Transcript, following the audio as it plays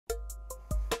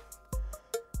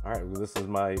All right, well, this is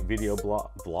my video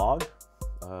vlog.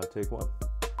 Take one.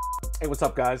 Hey, what's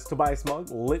up, guys? Tobias Mugg,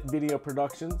 Lit Video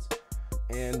Productions,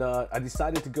 and I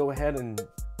decided to go ahead and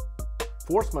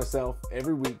force myself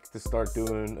every week to start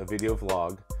doing a video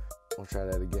vlog. I'll try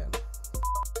that again.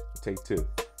 Take two.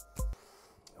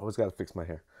 Always got to fix my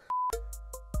hair.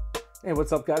 Hey,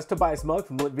 what's up, guys? Tobias Mugg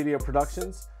from Lit Video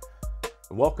Productions.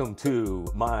 Welcome to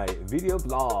my video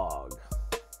vlog.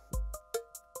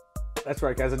 That's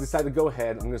right, guys. I decided to go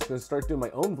ahead. I'm just going to start doing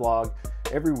my own vlog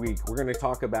every week. We're going to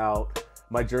talk about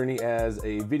my journey as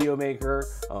a video maker,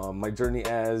 my journey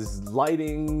as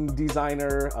lighting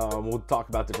designer. We'll talk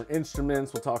about different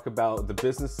instruments. We'll talk about the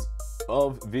business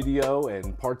of video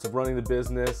and parts of running the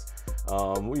business.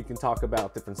 We can talk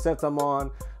about different sets I'm on,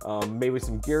 maybe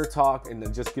some gear talk, and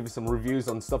then just give you some reviews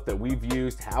on stuff that we've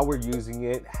used, how we're using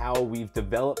it, how we've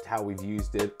developed, how we've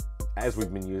used it as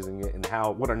we've been using it, and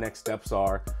what our next steps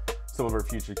are, some of our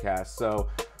future casts. So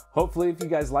hopefully if you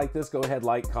guys like this, go ahead,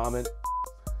 like, comment.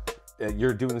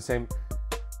 You're doing the same.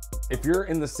 If you're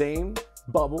in the same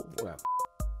bubble, well,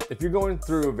 if you're going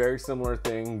through a very similar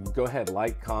thing, go ahead,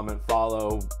 like, comment,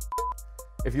 follow.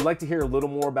 If you'd like to hear a little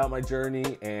more about my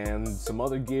journey and some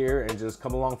other gear and just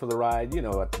come along for the ride, you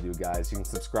know what to do, guys. You can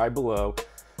subscribe below.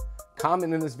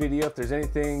 Comment in this video if there's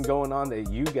anything going on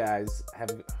that you guys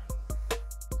have.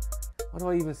 What do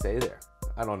I even say there?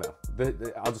 I don't know.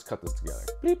 I'll just cut this together.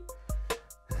 Bleep.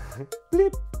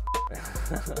 Bleep.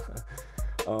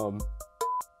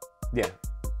 Yeah.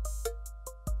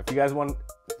 If you guys want...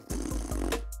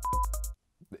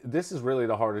 This is really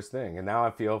the hardest thing, and now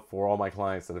I feel for all my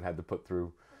clients that have had to put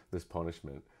through this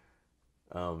punishment.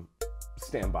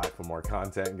 Stand by for more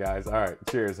content, guys. All right,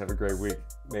 cheers. Have a great week.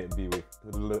 May it be week.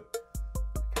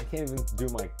 I can't even do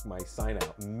my sign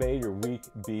out. May your week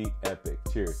be epic.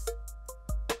 Cheers.